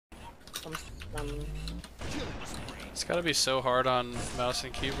It's gotta be so hard on mouse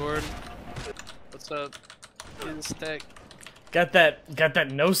and keyboard. What's up, Instech? Got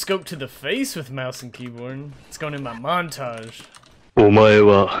that no scope to the face with mouse and keyboard. It's going in my montage. お前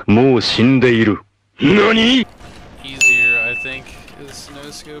はもう死んでいる。何? Easier, I think, is no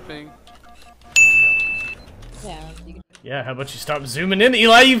scoping. Yeah, you can. Yeah, how about you stop zooming in?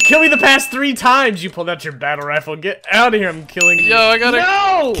 Eli, you've killed me the past 3 times! You pulled out your battle rifle. Get out of here, I'm killing you. Yo, I got a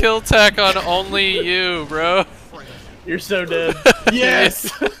No! kill tack on only you, bro. You're so dead.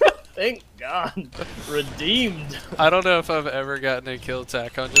 Yes! Thank God. Redeemed. I don't know if I've ever gotten a kill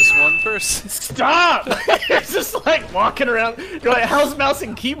tack on just one person. Stop! It's just like walking around going, how's mouse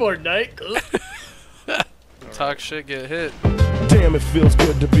and keyboard night? Talk shit, get hit. Damn, it feels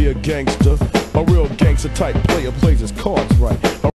good to be a gangster. A real gangster type player plays his cards right.